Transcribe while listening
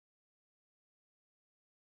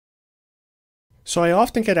So I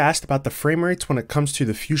often get asked about the frame rates when it comes to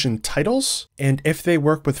the Fusion titles and if they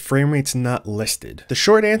work with frame rates not listed. The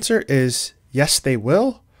short answer is yes, they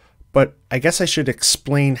will, but I guess I should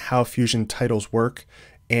explain how Fusion titles work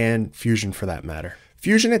and Fusion for that matter.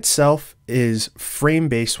 Fusion itself is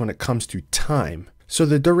frame-based when it comes to time. So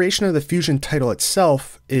the duration of the Fusion title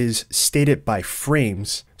itself is stated by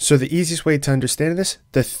frames. So the easiest way to understand this,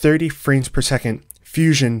 the 30 frames per second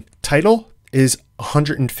Fusion title is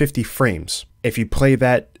 150 frames. If you play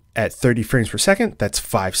that at 30 frames per second, that's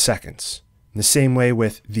 5 seconds. In the same way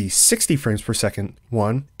with the 60 frames per second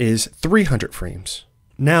one is 300 frames.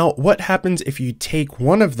 Now, what happens if you take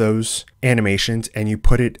one of those animations and you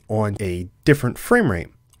put it on a different frame rate?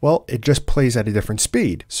 Well, it just plays at a different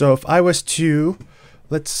speed. So if I was to,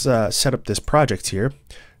 let's set up this project here.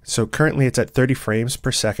 So currently it's at 30 frames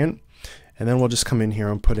per second. And then we'll just come in here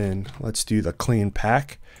and put in, let's do the clean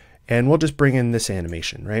pack. And we'll just bring in this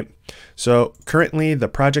animation, right? So currently the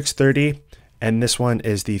project's 30 and this one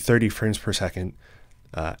is the 30 frames per second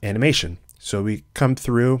animation. So we come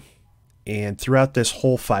through and throughout this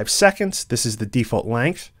whole 5 seconds, this is the default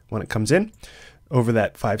length when it comes in. Over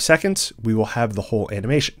that 5 seconds, we will have the whole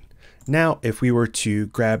animation. Now, if we were to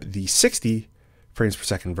grab the 60 frames per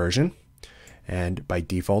second version, and by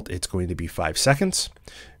default, it's going to be 5 seconds.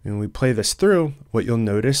 When we play this through, what you'll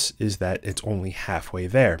notice is that it's only halfway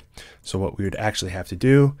there. So what we would actually have to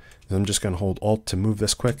do is I'm just going to hold Alt to move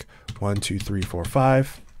this quick. 1, 2, 3, 4,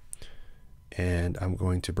 5. And I'm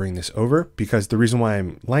going to bring this over because the reason why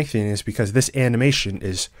I'm lengthening is because this animation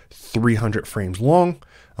is 300 frames long.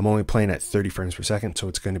 I'm only playing at 30 frames per second, so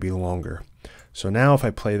it's going to be longer. So now if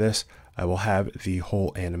I play this, I will have the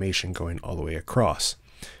whole animation going all the way across.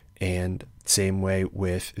 And same way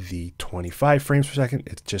with the 25 frames per second,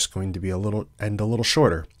 it's just going to be a little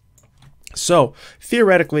shorter. So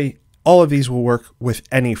theoretically, all of these will work with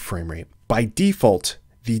any frame rate. By default,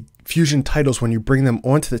 the Fusion titles, when you bring them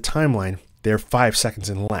onto the timeline, they're 5 seconds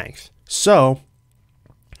in length. So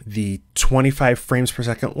the 25 frames per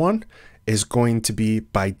second one is going to be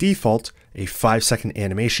by default a 5-second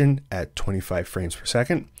animation at 25 frames per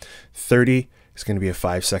second. 30 is going to be a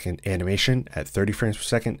 5-second animation at 30 frames per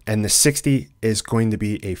second. And the 60 is going to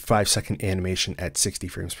be a 5-second animation at 60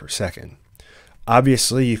 frames per second.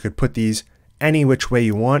 Obviously, you could put these any which way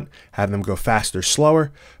you want, have them go faster,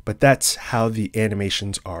 slower, but that's how the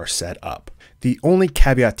animations are set up. The only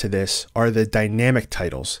caveat to this are the dynamic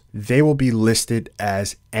titles. They will be listed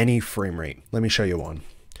as any frame rate. Let me show you one.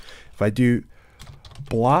 If I do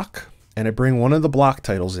block and I bring one of the block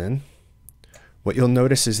titles in, what you'll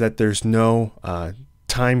notice is that there's no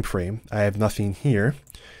time frame. I have nothing here.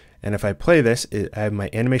 And if I play this, I have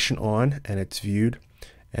my animation on and it's viewed.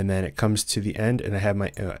 And then it comes to the end and I have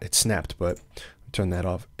my, it's snapped, but I'll turn that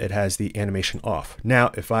off. It has the animation off.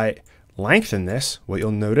 Now, if I lengthen this, what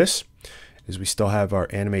you'll notice is we still have our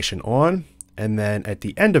animation on. And then at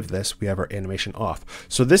the end of this, we have our animation off.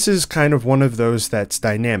 So this is kind of one of those that's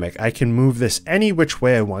dynamic. I can move this any which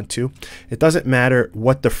way I want to. It doesn't matter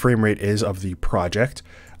what the frame rate is of the project.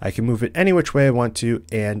 I can move it any which way I want to,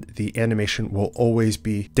 and the animation will always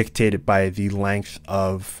be dictated by the length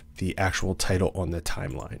of the actual title on the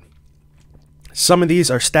timeline. Some of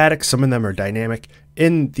these are static, some of them are dynamic.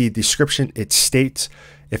 In the description, it states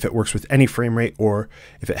if it works with any frame rate or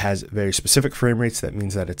if it has very specific frame rates, that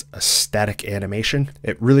means that it's a static animation.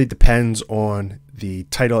 It really depends on the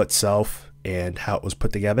title itself and how it was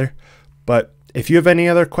put together. But if you have any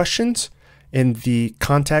other questions, in the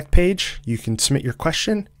contact page, you can submit your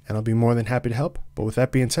question and I'll be more than happy to help. But with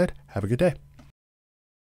that being said, have a good day.